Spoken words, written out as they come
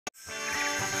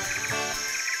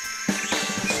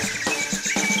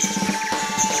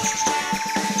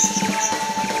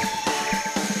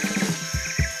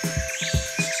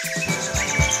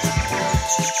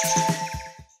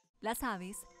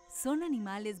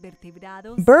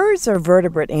Birds are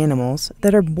vertebrate animals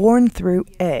that are born through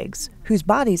eggs, whose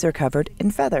bodies are covered in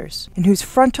feathers, and whose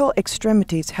frontal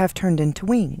extremities have turned into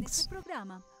wings.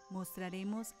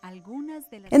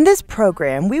 In this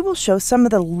program, we will show some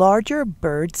of the larger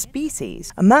bird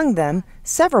species, among them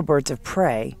several birds of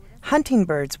prey, hunting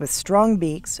birds with strong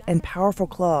beaks and powerful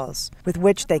claws, with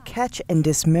which they catch and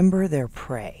dismember their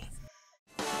prey.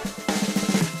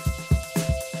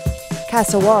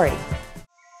 Cassowary.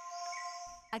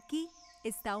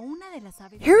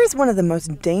 Here is one of the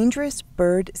most dangerous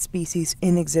bird species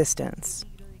in existence,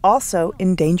 also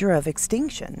in danger of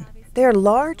extinction. They are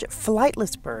large,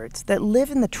 flightless birds that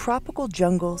live in the tropical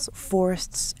jungles,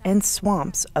 forests, and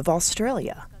swamps of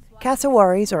Australia.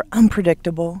 Cassowaries are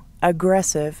unpredictable,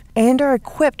 aggressive, and are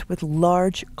equipped with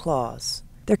large claws.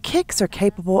 Their kicks are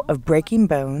capable of breaking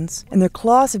bones, and their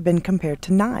claws have been compared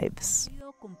to knives.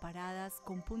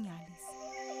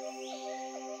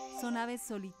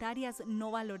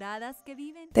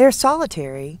 They are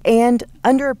solitary and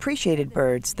underappreciated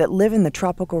birds that live in the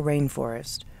tropical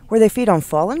rainforest, where they feed on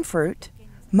fallen fruit,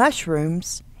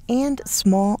 mushrooms, and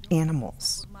small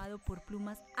animals.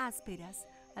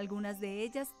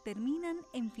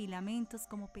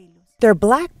 Their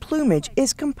black plumage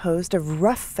is composed of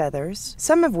rough feathers,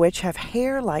 some of which have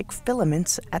hair-like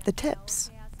filaments at the tips.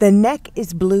 The neck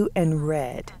is blue and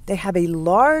red. They have a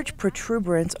large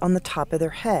protuberance on the top of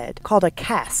their head, called a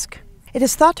casque. It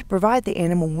is thought to provide the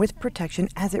animal with protection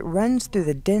as it runs through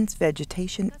the dense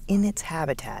vegetation in its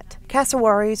habitat.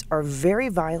 Cassowaries are very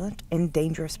violent and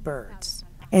dangerous birds.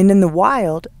 And in the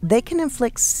wild, they can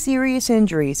inflict serious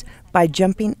injuries by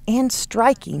jumping and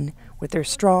striking with their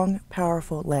strong,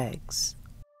 powerful legs.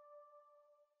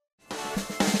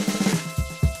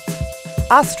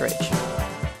 Ostrich.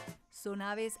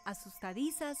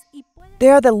 They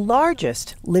are the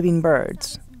largest living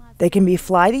birds. They can be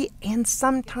flighty and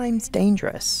sometimes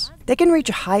dangerous. They can reach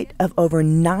a height of over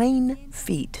 9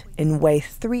 feet and weigh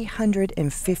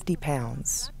 350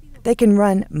 pounds. They can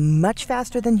run much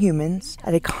faster than humans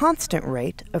at a constant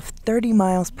rate of 30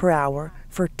 miles per hour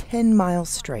for 10 miles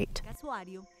straight.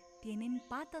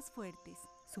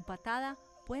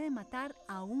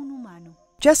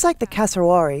 Just like the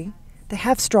cassowary, they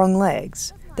have strong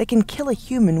legs. They can kill a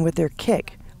human with their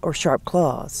kick or sharp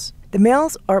claws. The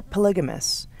males are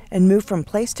polygamous and move from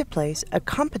place to place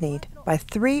accompanied by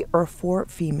 3 or 4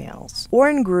 females, or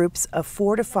in groups of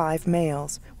 4 to 5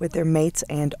 males with their mates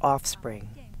and offspring.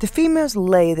 The females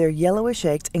lay their yellowish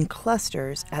eggs in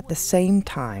clusters at the same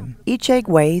time. Each egg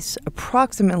weighs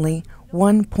approximately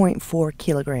 1.4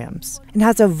 kilograms and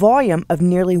has a volume of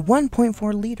nearly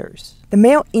 1.4 liters. The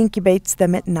male incubates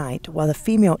them at night while the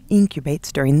female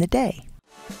incubates during the day.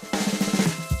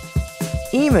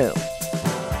 Emu.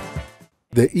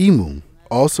 The emu,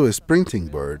 also a sprinting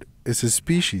bird, is a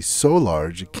species so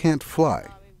large it can't fly.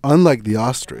 Unlike the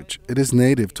ostrich, it is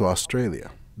native to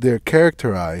Australia. They are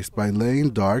characterized by laying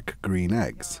dark green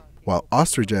eggs, while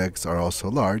ostrich eggs are also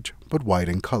large but white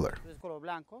in color.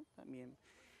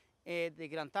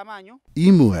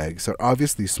 Emu eggs are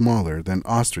obviously smaller than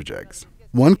ostrich eggs.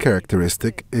 One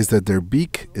characteristic is that their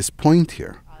beak is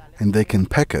pointier, and they can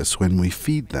peck us when we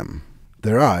feed them.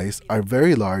 Their eyes are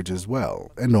very large as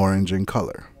well and orange in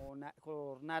color.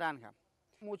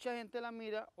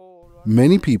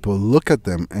 Many people look at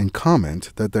them and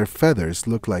comment that their feathers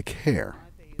look like hair,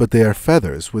 but they are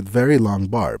feathers with very long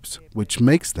barbs, which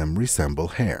makes them resemble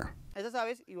hair.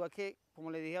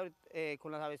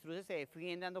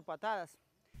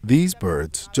 These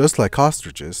birds, just like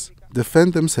ostriches,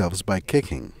 defend themselves by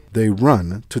kicking. They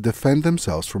run to defend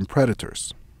themselves from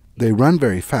predators. They run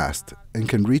very fast and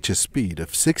can reach a speed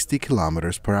of 60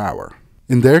 kilometers per hour.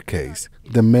 In their case,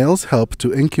 the males help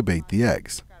to incubate the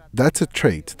eggs. That's a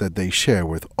trait that they share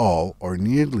with all or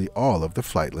nearly all of the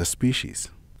flightless species.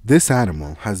 This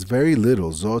animal has very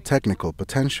little zootechnical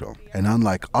potential, and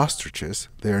unlike ostriches,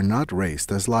 they are not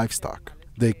raised as livestock.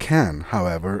 They can,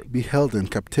 however, be held in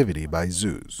captivity by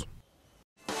zoos.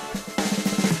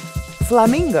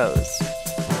 Flamingos.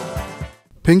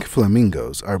 Pink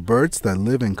flamingos are birds that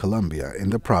live in Colombia in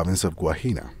the province of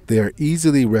Guajira. They are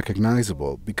easily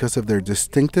recognizable because of their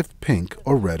distinctive pink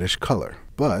or reddish color.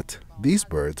 But these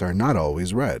birds are not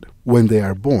always red. When they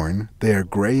are born, they are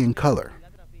gray in color.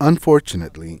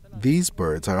 Unfortunately, these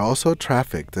birds are also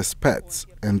trafficked as pets,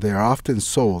 and they are often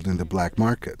sold in the black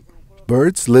market.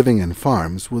 Birds living in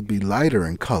farms would be lighter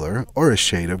in color or a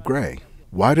shade of gray.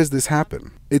 Why does this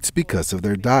happen? It's because of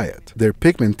their diet. Their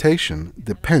pigmentation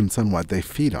depends on what they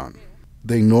feed on.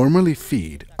 They normally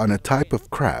feed on a type of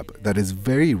crab that is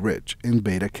very rich in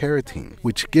beta-carotene,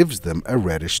 which gives them a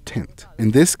reddish tint.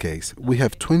 In this case, we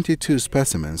have 22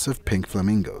 specimens of pink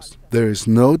flamingos. There is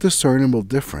no discernible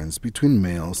difference between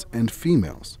males and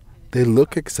females. They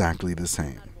look exactly the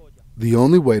same. The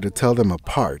only way to tell them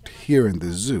apart here in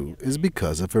the zoo is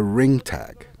because of a ring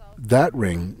tag. That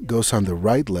ring goes on the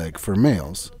right leg for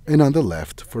males and on the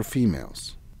left for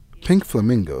females. Pink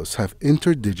flamingos have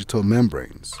interdigital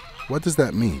membranes. What does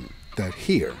that mean? That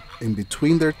here, in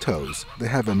between their toes, they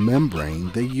have a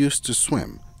membrane they use to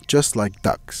swim, just like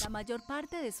ducks.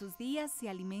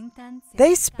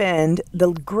 They spend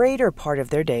the greater part of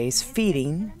their days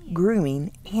feeding,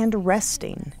 grooming, and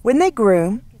resting. When they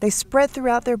groom, they spread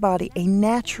throughout their body a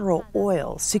natural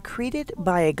oil secreted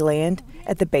by a gland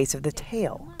at the base of the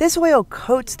tail. This oil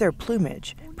coats their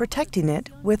plumage, protecting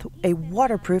it with a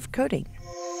waterproof coating.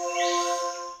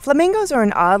 Flamingos are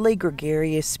an oddly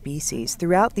gregarious species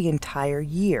throughout the entire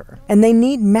year, and they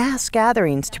need mass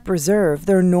gatherings to preserve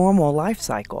their normal life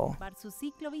cycle.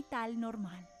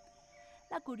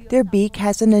 Their beak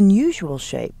has an unusual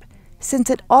shape, since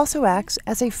it also acts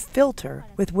as a filter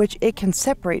with which it can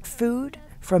separate food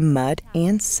from mud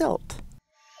and silt.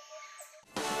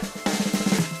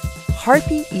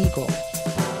 Harpy eagle.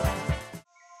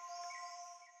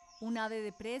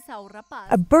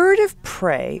 A bird of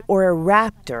prey, or a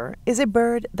raptor, is a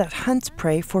bird that hunts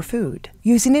prey for food,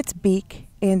 using its beak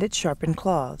and its sharpened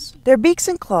claws. Their beaks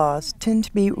and claws tend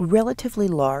to be relatively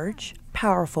large,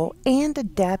 powerful, and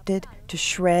adapted to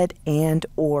shred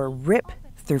and/or rip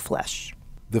through flesh.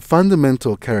 The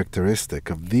fundamental characteristic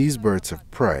of these birds of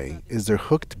prey is their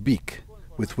hooked beak,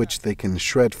 with which they can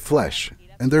shred flesh,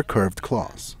 and their curved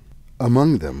claws.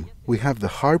 Among them, we have the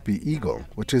harpy eagle,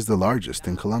 which is the largest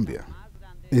in Colombia.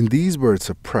 In these birds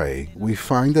of prey, we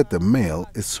find that the male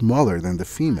is smaller than the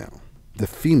female. The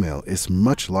female is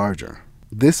much larger.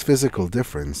 This physical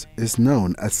difference is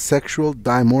known as sexual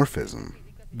dimorphism.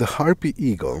 The harpy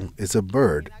eagle is a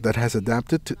bird that has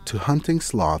adapted to hunting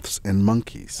sloths and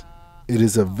monkeys. It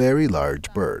is a very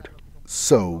large bird.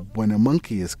 So, when a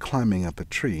monkey is climbing up a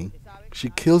tree,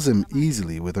 she kills him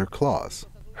easily with her claws.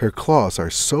 Her claws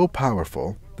are so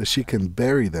powerful that she can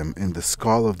bury them in the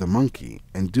skull of the monkey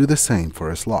and do the same for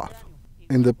a sloth.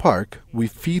 In the park, we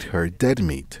feed her dead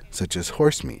meat, such as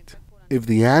horse meat. If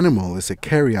the animal is a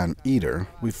carrion eater,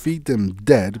 we feed them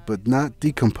dead but not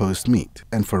decomposed meat.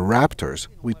 And for raptors,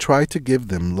 we try to give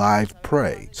them live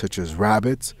prey, such as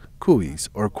rabbits, cuys,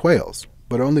 or quails,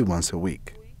 but only once a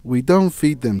week. We don't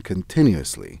feed them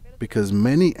continuously, because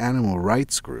many animal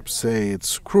rights groups say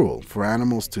it's cruel for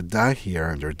animals to die here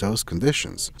under those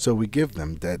conditions, so we give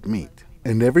them dead meat.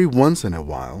 And every once in a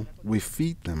while, we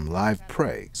feed them live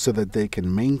prey so that they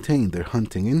can maintain their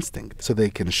hunting instinct, so they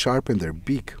can sharpen their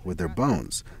beak with their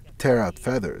bones, tear out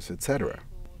feathers, etc.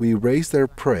 We raise their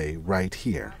prey right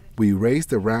here. We raise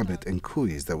the rabbit and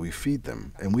cuys that we feed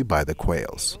them, and we buy the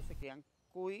quails.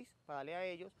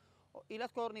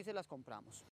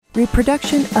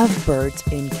 Reproduction of birds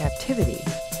in captivity.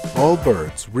 All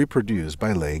birds reproduce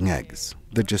by laying eggs.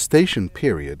 The gestation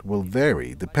period will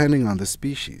vary depending on the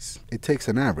species. It takes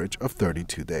an average of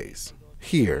 32 days.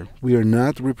 Here, we are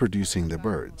not reproducing the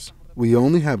birds. We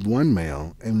only have one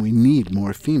male and we need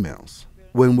more females.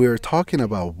 When we are talking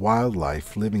about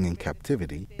wildlife living in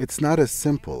captivity, it's not as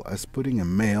simple as putting a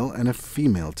male and a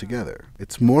female together.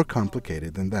 It's more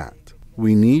complicated than that.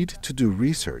 We need to do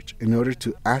research in order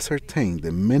to ascertain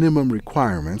the minimum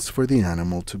requirements for the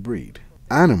animal to breed.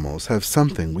 Animals have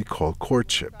something we call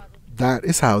courtship. That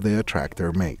is how they attract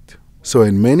their mate. So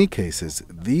in many cases,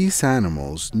 these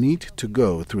animals need to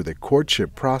go through the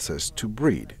courtship process to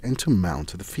breed and to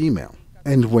mount the female.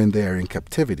 And when they are in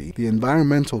captivity, the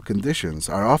environmental conditions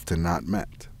are often not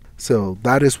met. So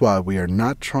that is why we are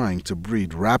not trying to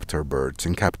breed raptor birds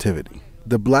in captivity.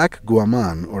 The black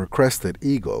guaman, or crested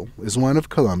eagle, is one of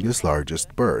Colombia's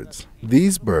largest birds.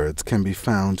 These birds can be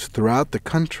found throughout the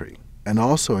country and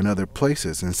also in other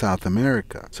places in South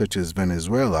America, such as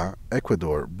Venezuela,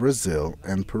 Ecuador, Brazil,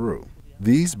 and Peru.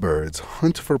 These birds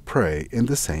hunt for prey in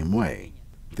the same way.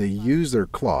 They use their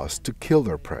claws to kill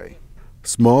their prey.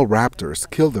 Small raptors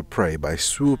kill the prey by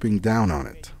swooping down on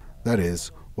it. That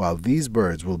is, while these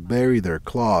birds will bury their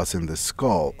claws in the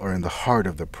skull or in the heart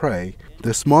of the prey,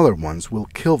 the smaller ones will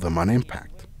kill them on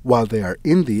impact. While they are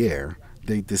in the air,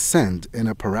 they descend in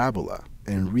a parabola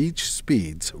and reach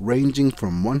speeds ranging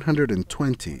from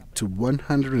 120 to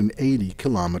 180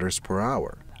 kilometers per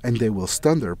hour, and they will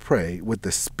stun their prey with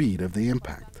the speed of the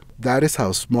impact. That is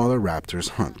how smaller raptors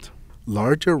hunt.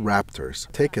 Larger raptors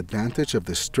take advantage of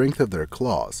the strength of their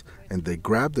claws, and they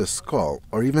grab the skull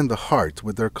or even the heart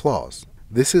with their claws.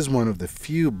 This is one of the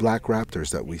few black raptors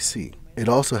that we see. It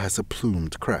also has a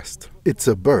plumed crest. It's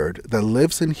a bird that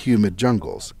lives in humid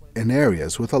jungles in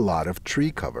areas with a lot of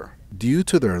tree cover. Due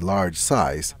to their large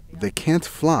size, they can't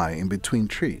fly in between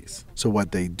trees. So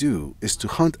what they do is to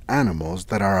hunt animals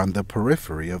that are on the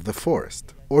periphery of the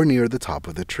forest or near the top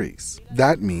of the trees.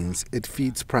 That means it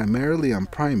feeds primarily on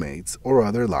primates or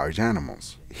other large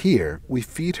animals. Here, we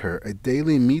feed her a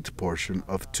daily meat portion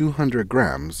of 200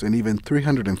 grams and even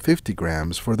 350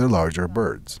 grams for the larger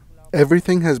birds.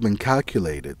 Everything has been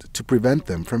calculated to prevent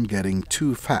them from getting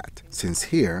too fat, since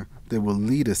here they will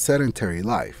lead a sedentary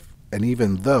life. And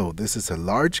even though this is a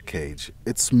large cage,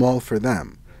 it's small for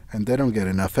them, and they don't get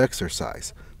enough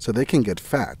exercise, so they can get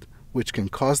fat, which can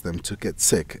cause them to get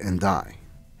sick and die.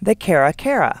 The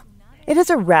caracara. It is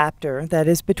a raptor that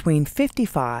is between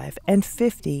 55 and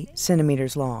 50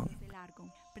 centimeters long.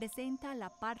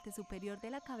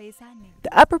 The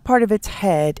upper part of its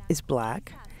head is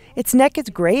black, its neck is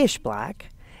grayish black,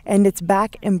 and its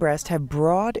back and breast have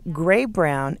broad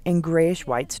gray-brown and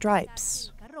grayish-white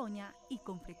stripes.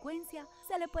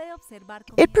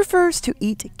 It prefers to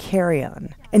eat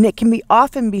carrion, and it can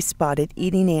often be spotted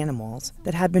eating animals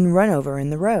that have been run over in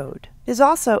the road. It is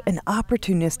also an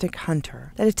opportunistic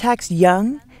hunter that attacks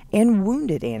young and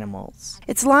wounded animals.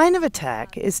 Its line of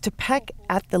attack is to peck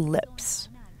at the lips,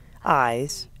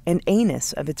 eyes, and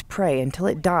anus of its prey until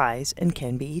it dies and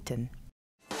can be eaten.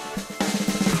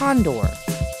 Condor.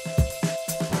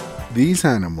 These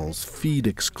animals feed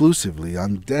exclusively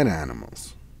on dead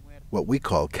animals, what we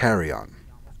call carrion.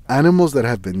 Animals that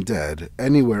have been dead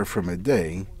anywhere from a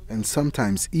day and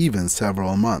sometimes even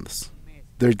several months.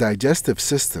 Their digestive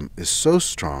system is so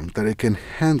strong that it can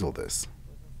handle this.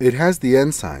 It has the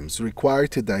enzymes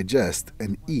required to digest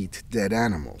and eat dead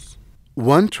animals.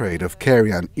 One trait of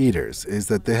carrion eaters is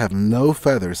that they have no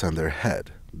feathers on their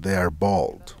head. They are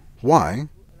bald. Why?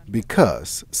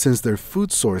 Because, since their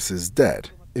food source is dead,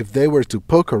 if they were to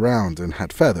poke around and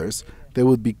had feathers, they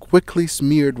would be quickly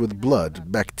smeared with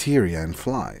blood, bacteria, and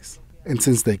flies. And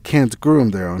since they can't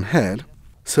groom their own head,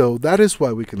 so that is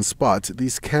why we can spot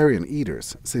these carrion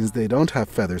eaters, since they don't have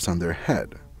feathers on their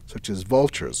head, such as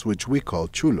vultures, which we call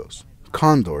chulos.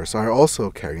 Condors are also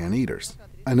carrion eaters.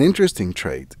 An interesting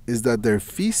trait is that their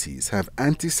feces have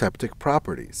antiseptic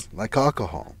properties, like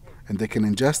alcohol, and they can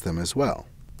ingest them as well.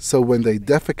 So when they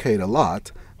defecate a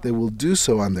lot, they will do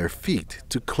so on their feet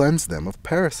to cleanse them of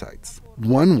parasites.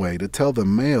 One way to tell the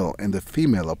male and the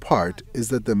female apart is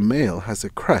that the male has a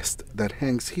crest that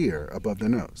hangs here above the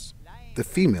nose. The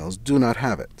females do not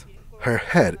have it. Her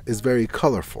head is very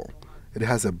colorful. It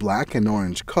has a black and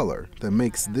orange color that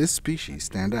makes this species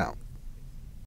stand out.